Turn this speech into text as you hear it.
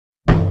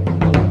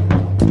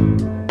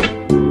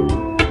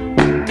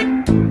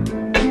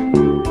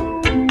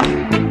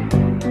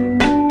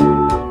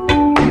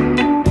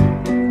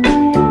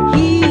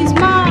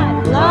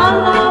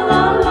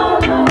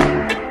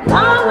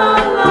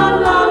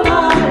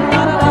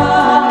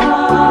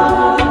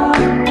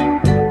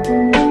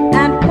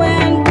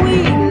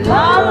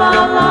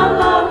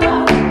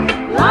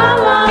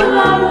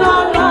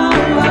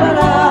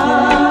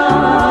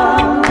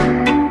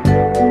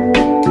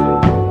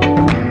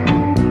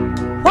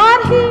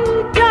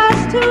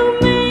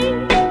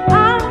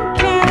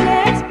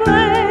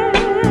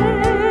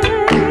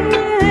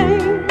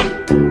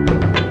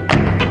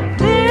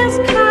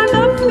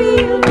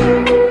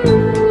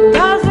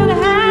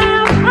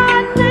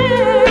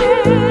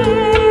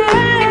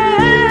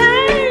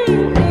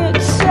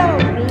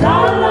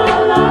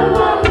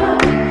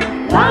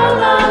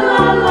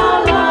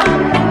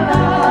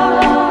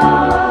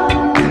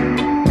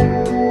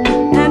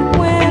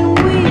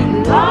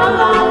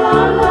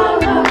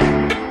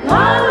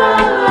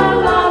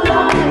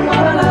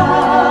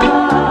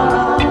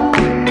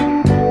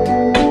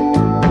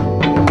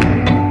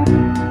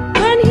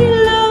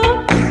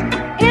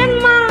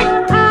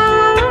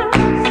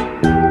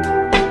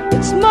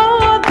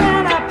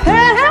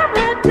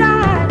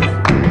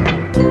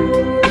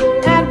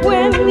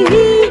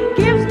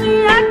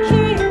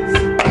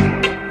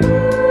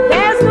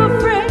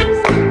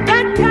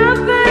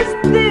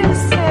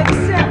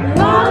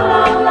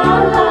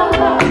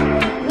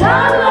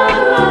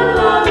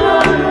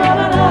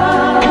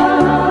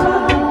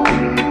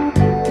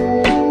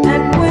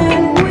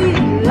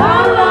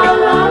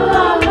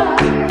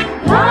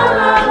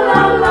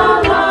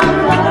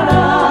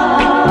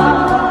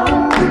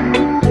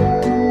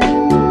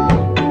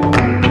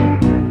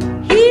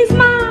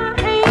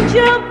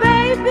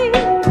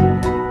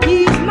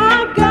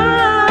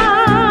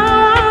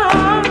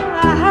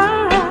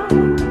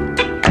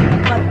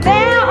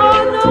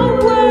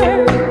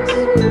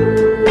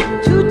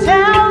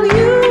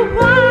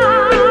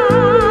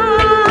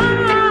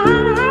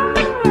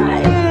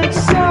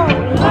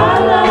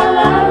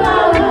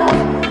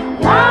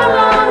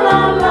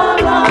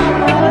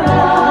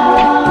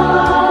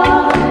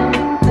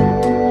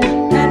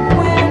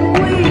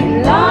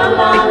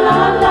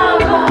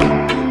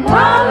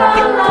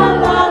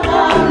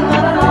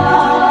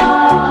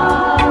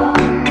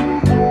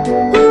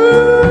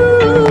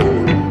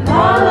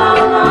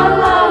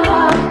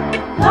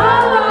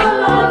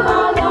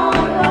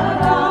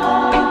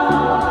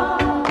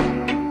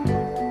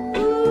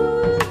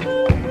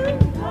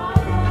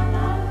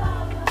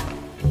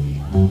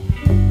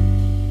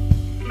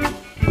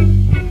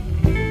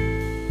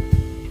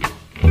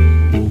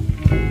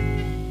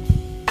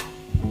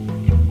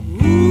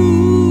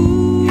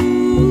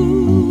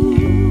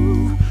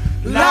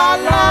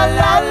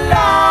la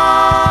la.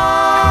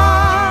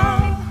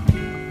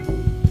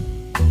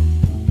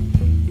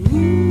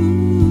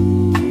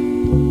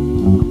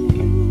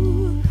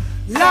 Ooh,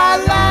 la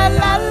la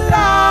la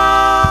la.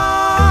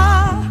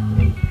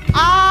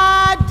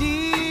 I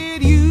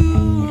did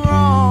you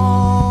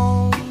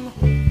wrong.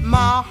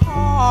 My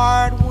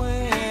heart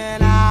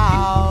went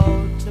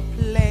out to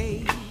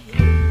play,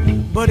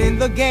 but in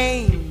the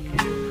game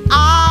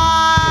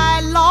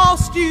I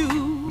lost you.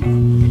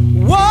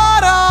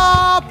 What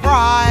a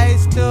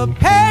price to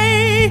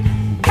pay.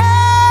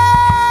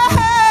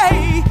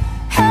 Hey,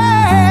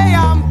 hey,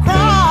 I'm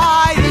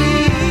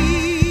crying.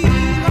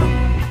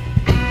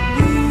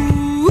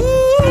 Ooh,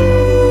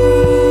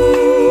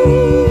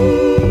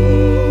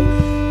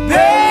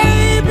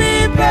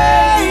 baby,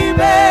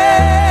 baby.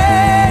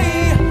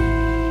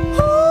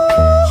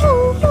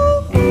 Ooh,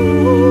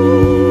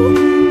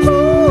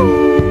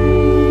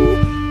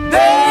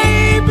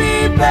 baby,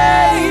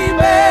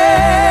 baby.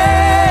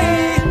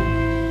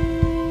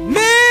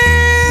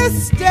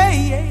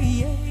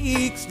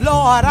 Mistakes,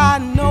 Lord, I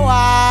know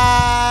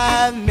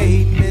I've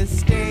made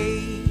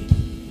mistakes,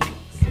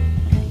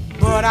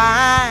 but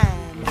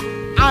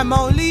I'm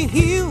only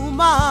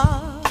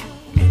human.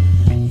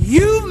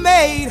 You've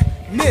made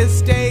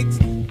mistakes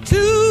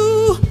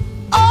too.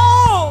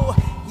 Oh,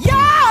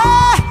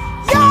 yeah,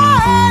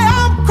 yeah,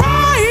 I'm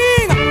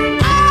crying.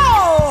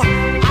 Oh,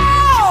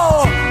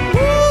 oh,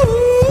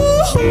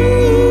 ooh,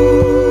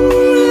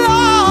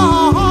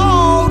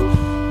 Lord,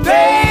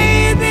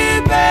 baby,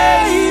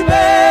 baby.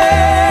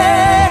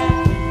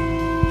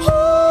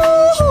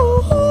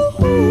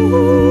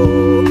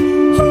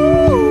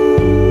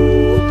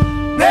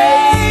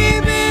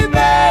 Baby,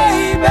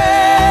 baby.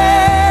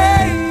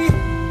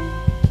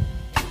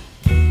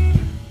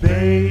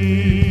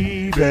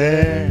 Baby.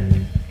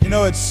 You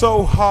know, it's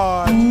so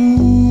hard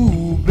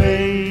Ooh,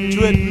 baby.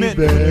 to admit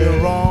when you're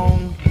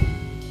wrong.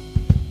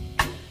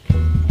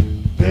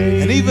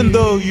 Baby. And even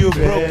though you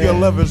broke your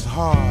lover's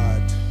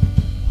heart,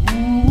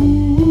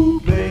 Ooh,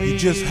 baby. you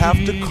just have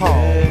to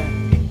call.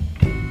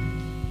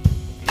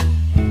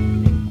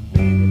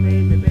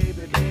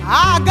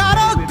 I got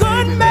a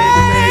good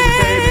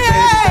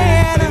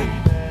man,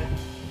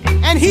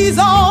 and he's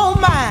all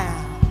mine.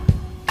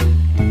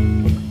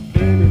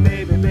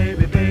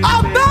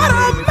 A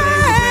better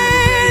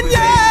man,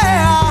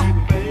 yeah,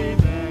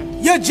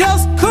 you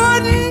just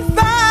couldn't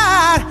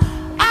find.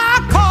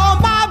 I call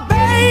my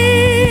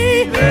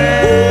baby. Ooh,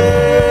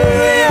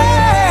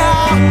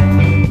 yeah.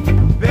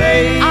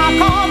 I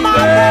call my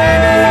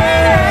baby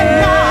late at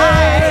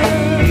night.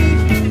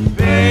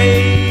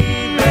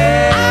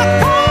 I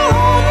call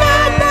on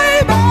my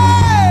baby,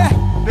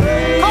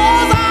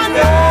 'cause I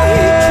know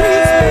he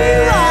treats me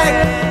right.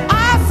 I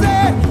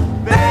said,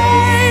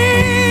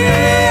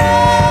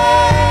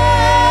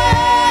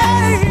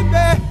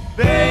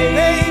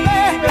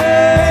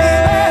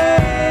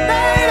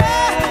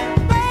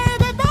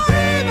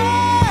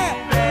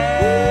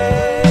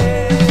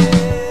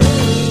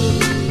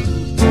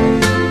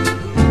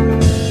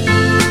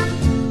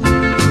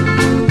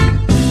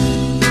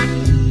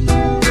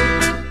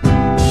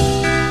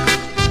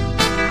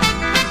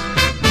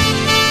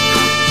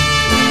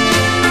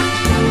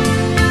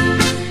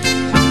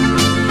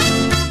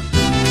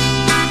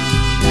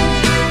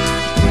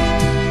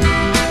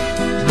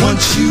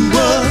 Once you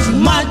was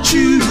my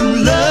true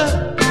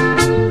love,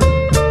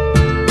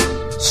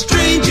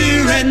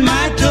 stranger at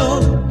my door,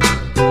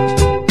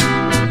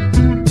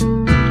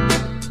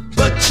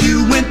 but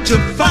you went to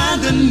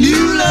find a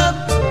new love,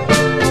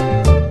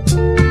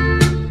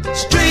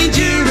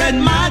 stranger at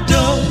my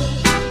door.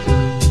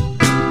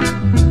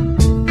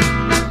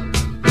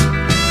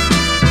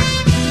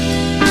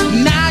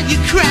 Now you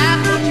cry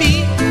for me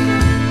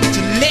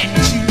to let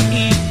you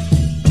in,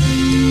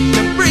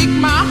 to break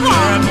my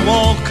heart and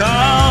walk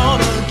out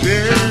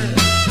again.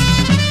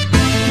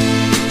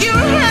 You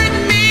hurt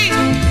me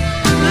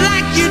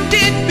like you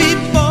did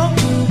before,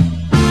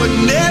 but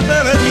never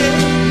again.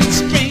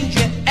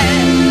 Stranger at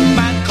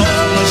my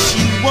corner,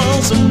 she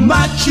was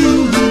my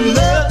true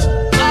love.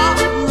 All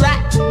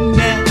right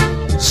now,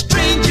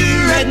 stranger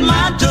at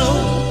my door,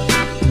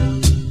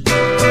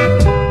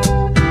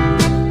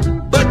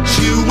 but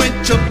you went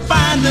to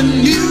find a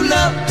new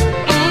love.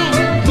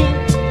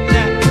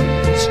 Now,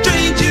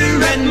 stranger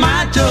at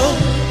my door.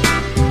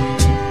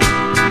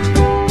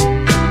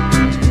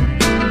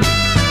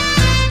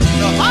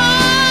 The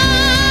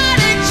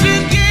heartache you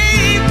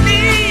gave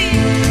me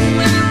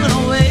when you went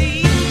away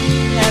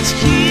has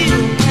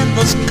healed and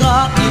the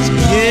scar is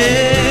gone.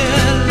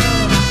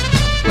 Yeah,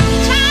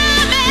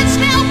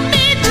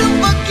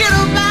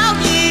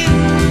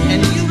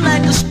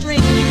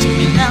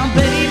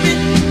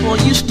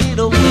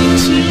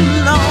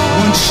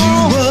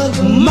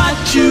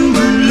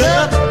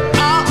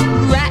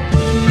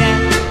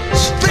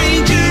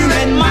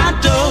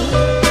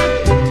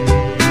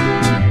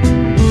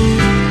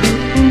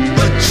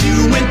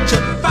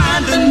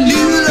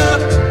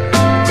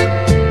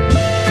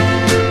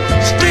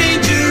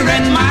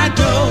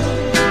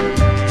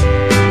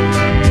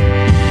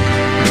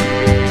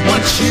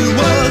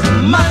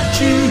 my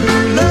true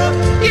love.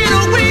 Get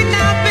away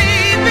now,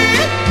 baby,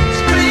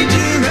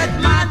 stranger at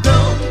my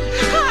door.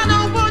 I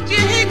don't want you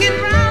hanging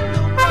around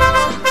no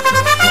more.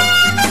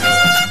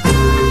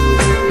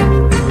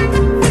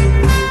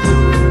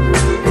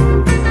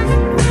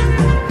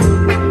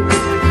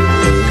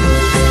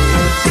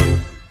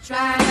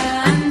 Try to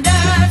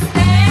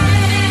understand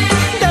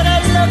That I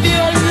love you,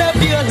 I love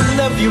you, I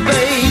love you,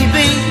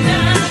 baby.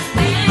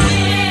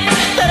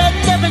 That I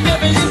never,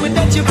 never live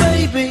without you,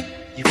 baby.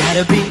 You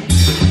gotta be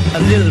a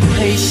little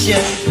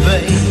patient,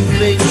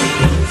 baby.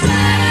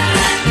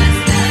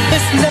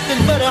 It's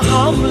nothing but a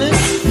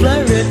harmless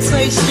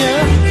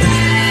flirtation,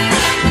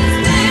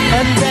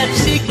 and that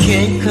she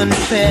can't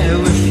compare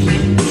with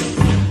you.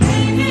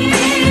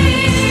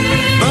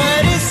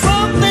 But it's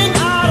something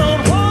I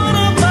don't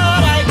wanna,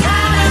 but I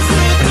gotta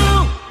see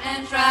through.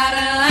 and try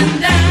to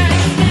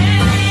understand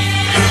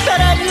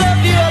That I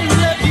love you, I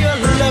love you, I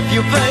love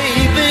you,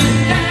 baby.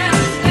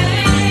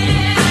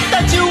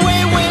 That you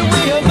way, way,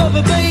 way above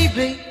a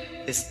baby.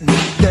 It's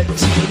not that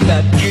you're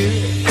not good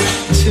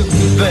to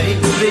me,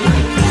 baby.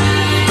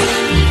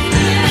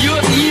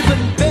 You're even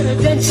better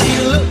than she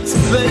looks,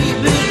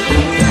 baby.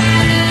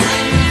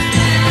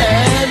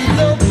 And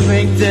don't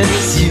think that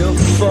it's your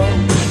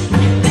fault,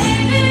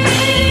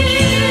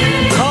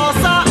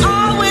 'cause I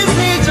always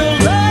need your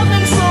love,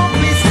 and so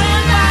please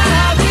stand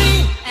by me.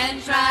 and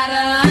try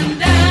to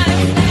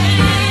understand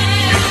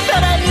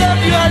That I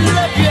love you, I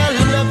love you, I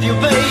love you,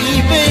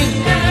 baby.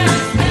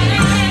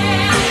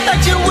 That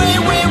you way,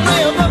 way,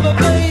 way above a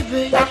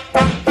baby.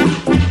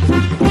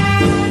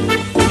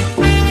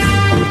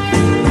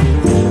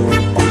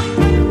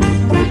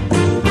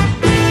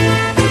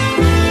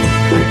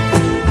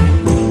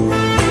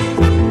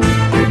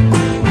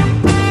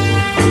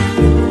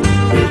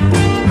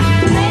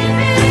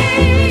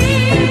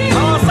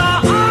 Cause I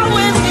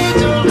always need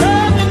your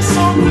love, and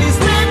so please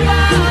stand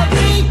by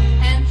me.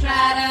 and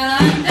try to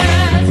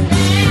understand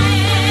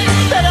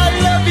That I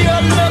love you,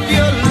 I love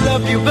you, I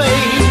love you,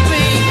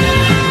 baby.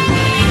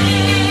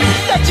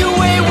 That you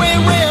way, way,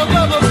 way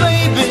above a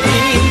baby.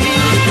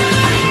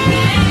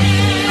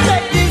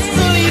 That this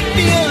silly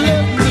feel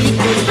of me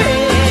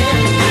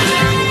prepared.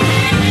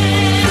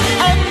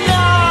 And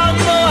now I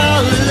know I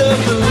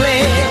love the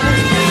land.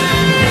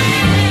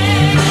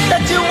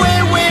 That you way,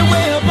 way,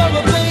 way above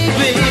a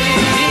baby.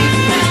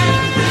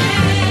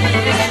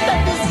 That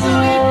this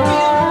silly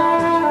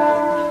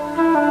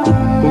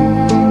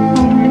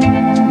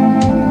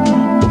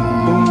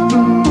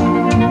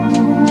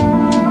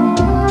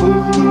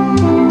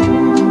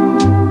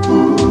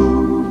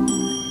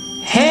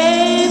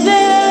Hey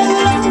there,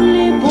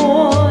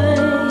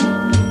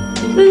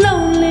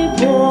 lonely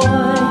boy,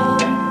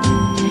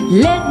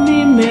 let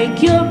me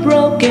make your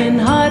broken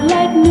heart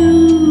like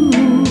new.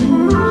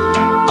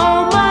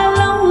 Oh, my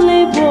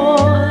lonely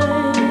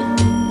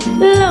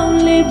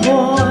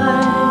boy,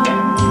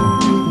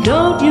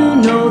 don't you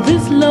know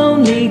this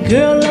lonely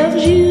girl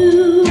loves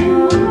you?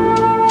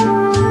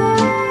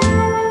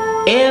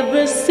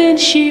 Ever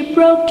since she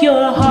broke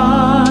your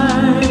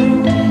heart,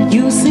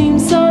 you seem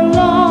so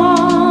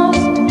lost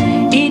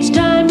each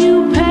time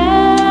you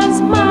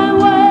pass my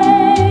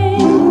way.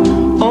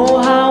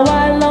 Oh, how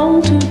I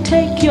long to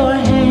take your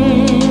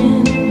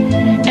hand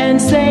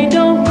and say,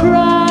 don't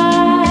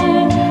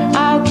cry,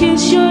 I'll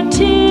kiss your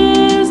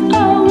tears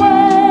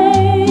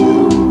away.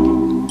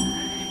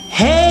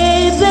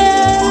 Hey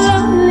there,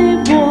 lonely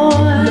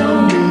boy,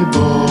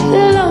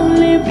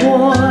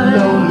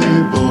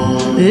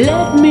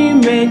 let me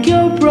make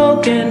your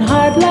broken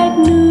heart like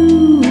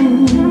new.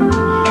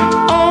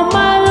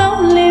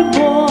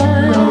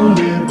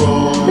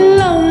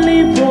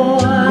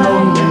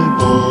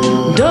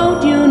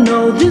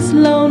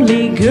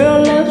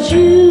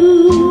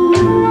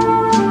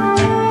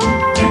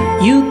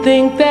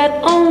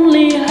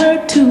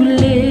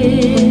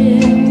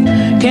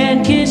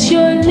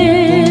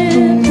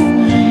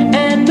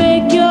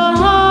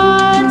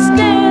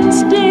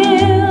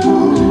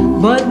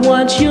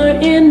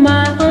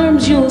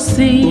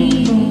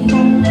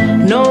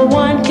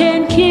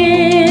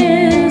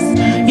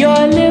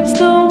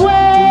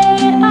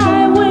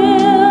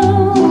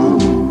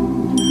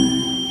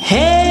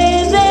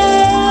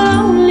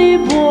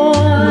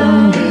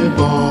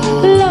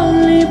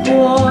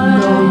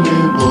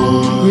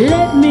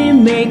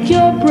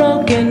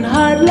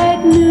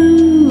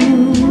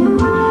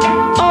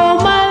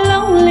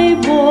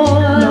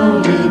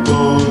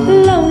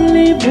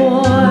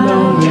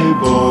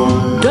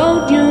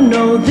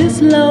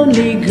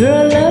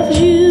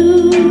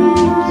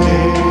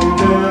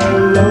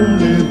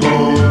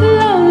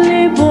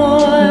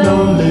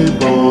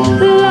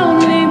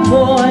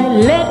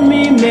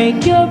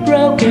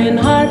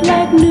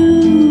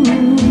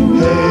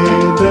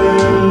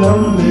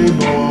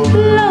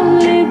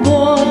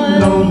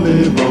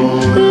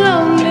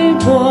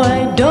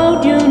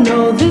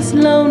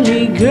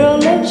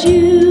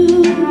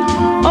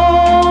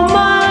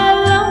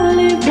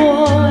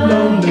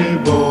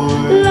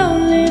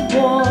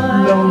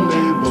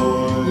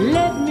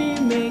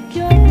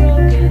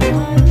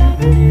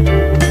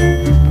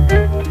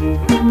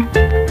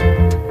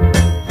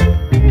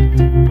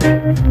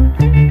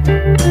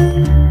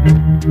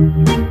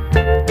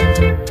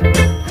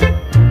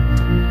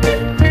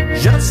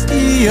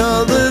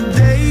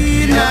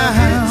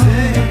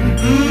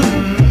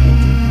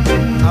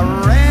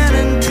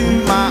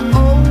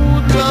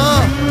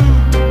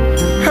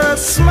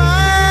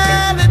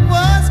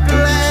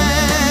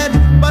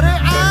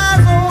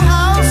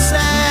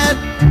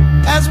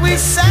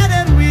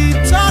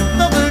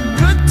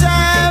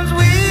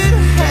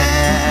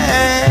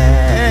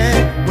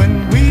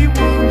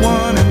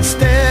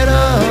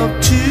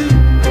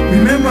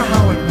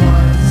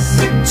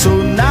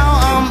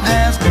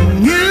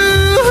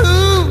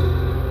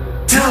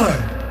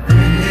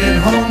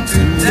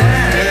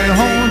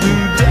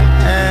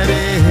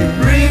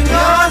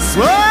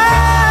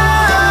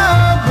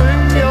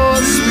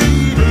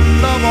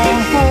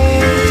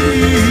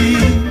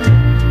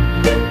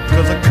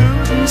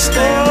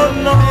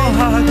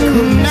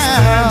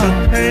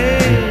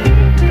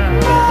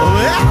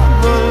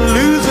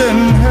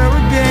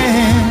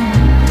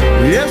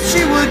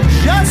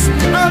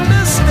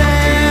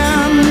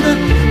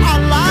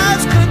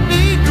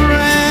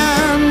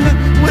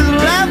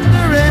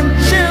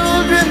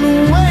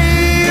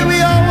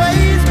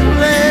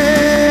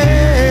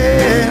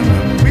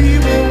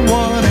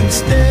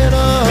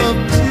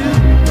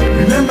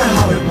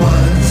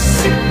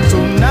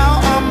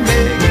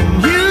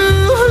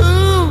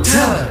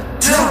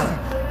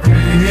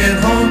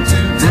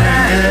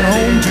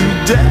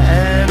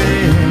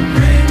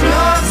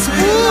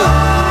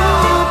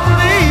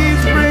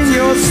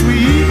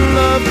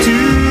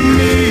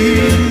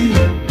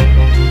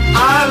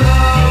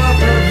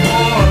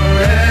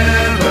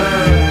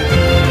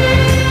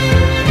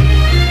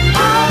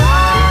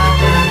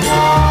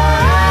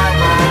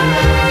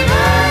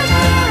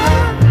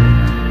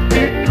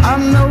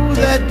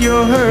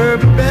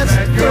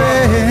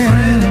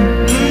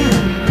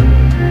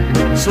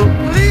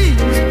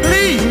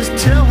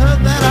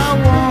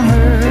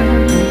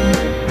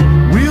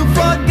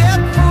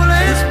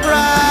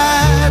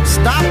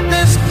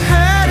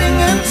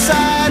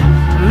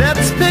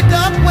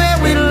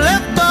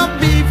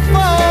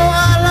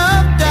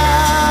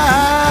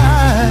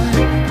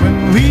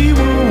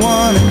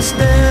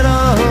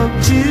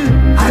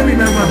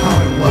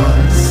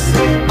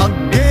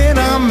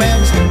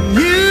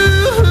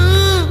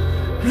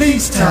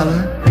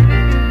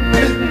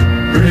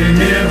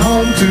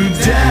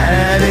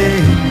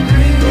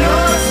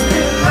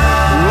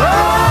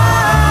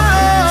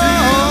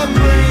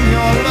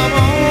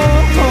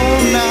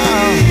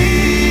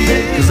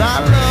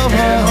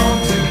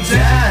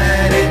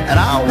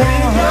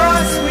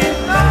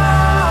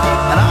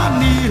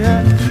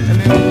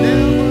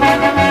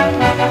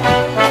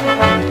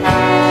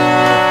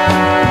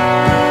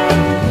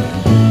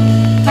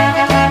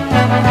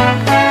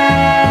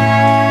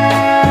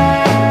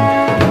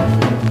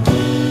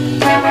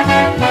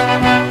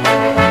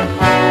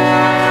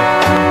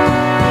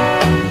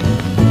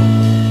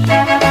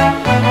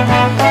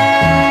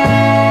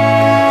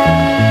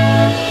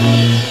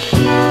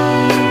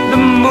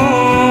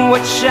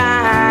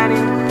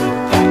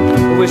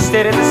 we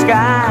stared at the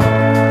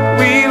sky.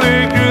 We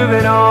were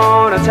grooving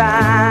on a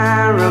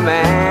time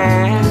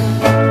romance.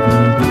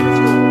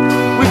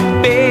 We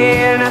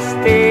better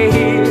stay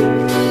here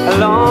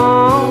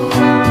alone.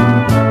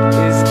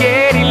 It's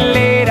getting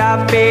late,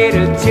 I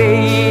better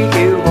take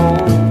you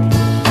home.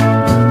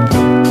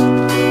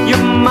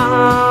 Your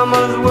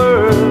mama's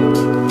world,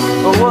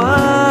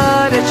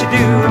 what does she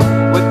do?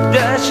 What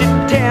does she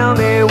tell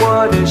me?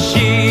 What does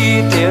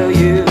she tell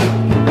you?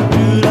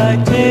 Should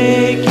I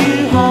take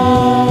you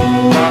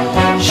home?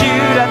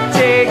 Should I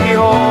take you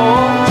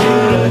home?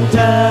 Should I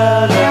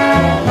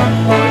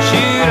telephone? Or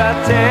should I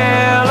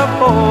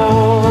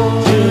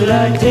telephone? Should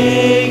I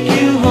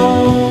take you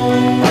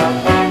home?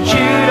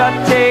 Should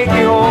I take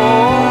you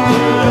home?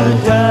 Should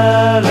I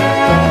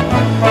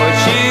telephone? Or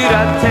should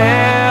I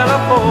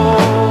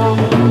telephone?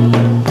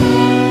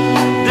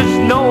 There's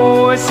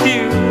no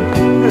excuse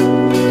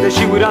that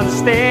she would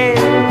understand.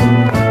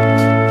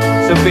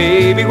 So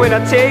baby, when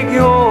I take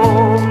you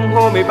home,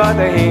 hold me by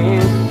the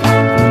hand.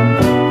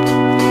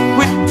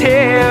 We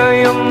tell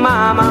your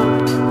mama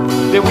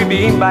that we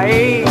be in by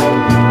 8.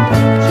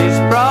 She's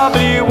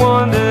probably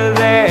wondering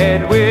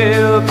that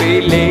we'll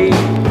be late.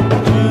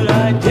 Should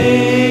I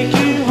take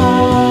you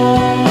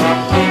home?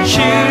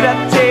 Should I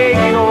take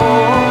you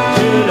home?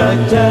 Should I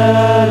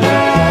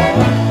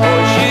telephone? Or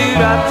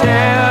should I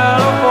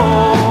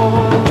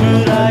telephone?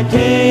 Should I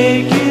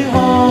take you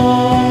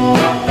home?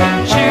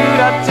 Should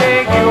I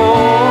take you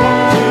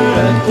home? Should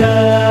I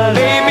telephone?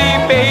 Baby,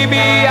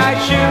 baby, I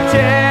should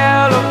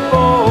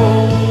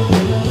telephone.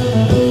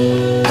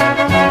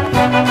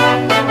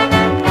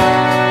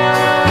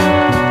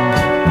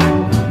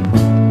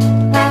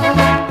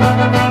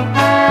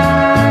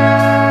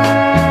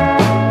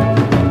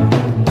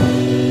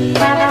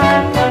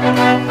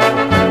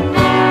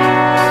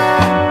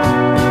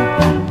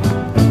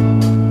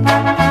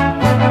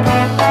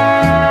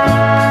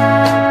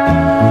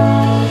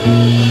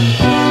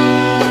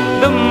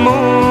 The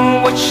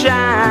moon was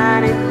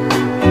shining,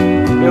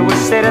 and we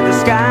stared at the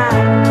sky.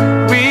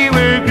 We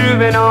were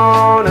grooving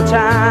on a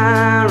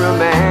time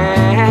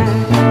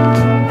romance.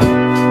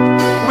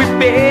 We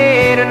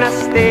better not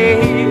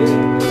stay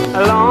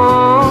here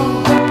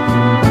alone.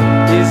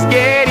 It's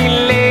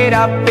getting late,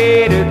 I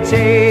better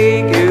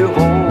take you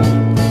home.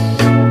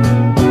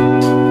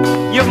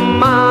 Your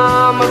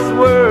mama's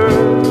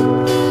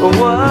world,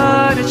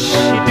 what does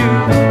she do?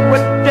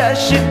 What does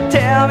she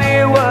tell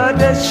me? What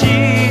does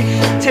she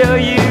tell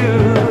you?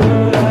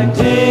 Should I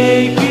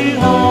take you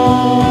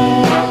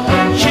home?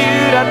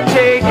 Should I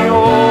take you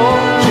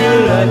home?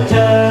 Should I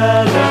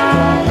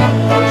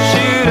telephone? Or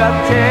should I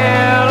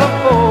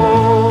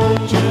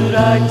telephone? Should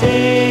I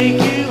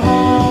take you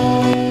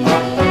home?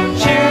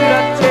 Should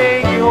I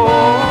take you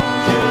home?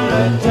 Should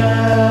I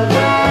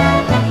telephone?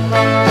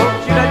 Or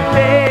should I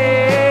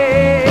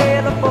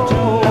telephone?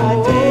 Should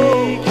I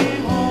take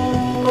you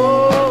home?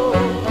 Oh,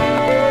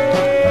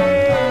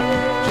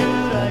 yeah.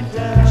 Should I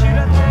telephone? Should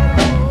I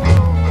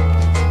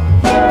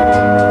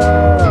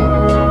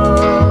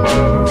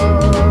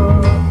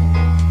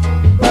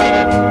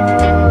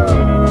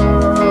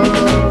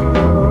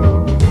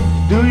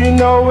Do you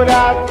know what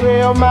I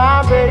tell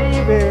my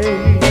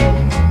baby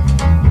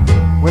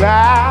when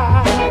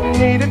I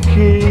need a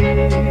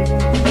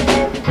kiss?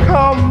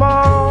 Come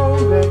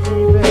on,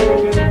 baby,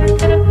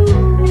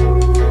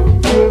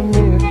 give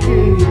me a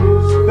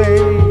kiss,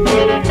 baby.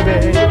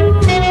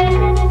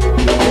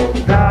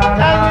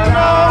 And you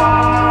know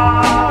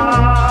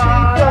she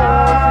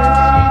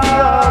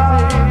does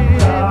it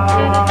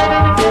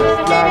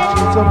just like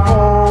she's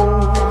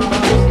supposed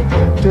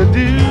to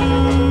do.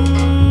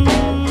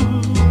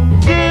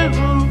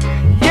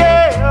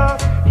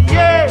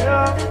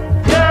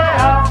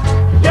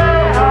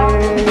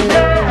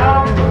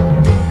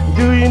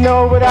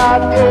 Know what I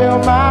tell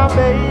my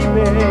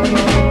baby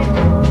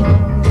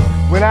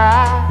when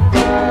I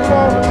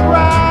wanna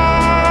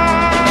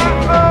cry?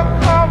 Oh,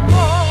 come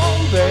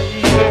on,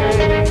 baby,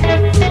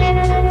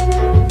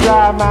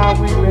 dry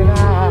my weeping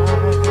eyes,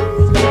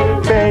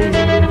 baby.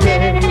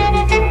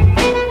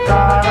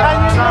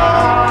 And you know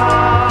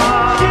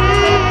she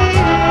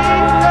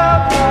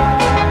loves me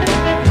like she's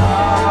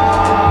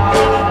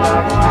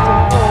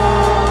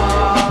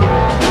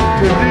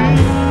supposed to do.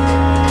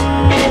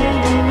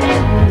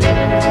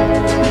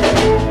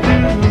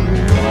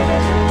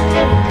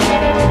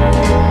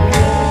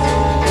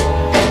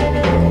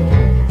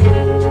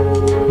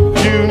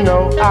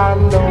 I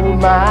know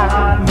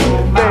my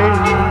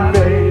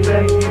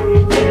baby,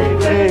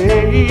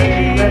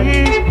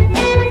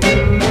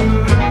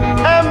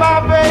 and my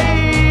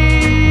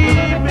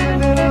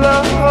baby's in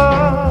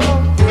love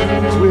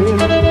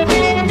with me.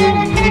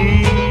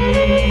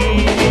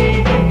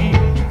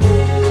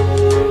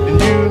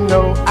 And you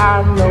know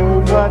I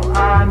know what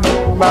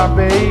my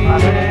baby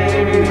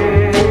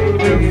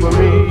do for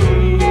me.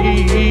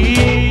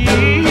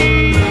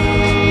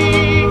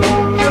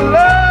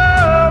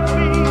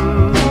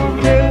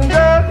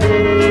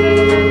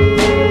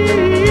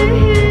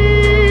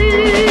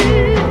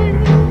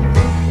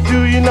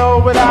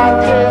 But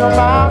I tell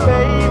my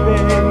baby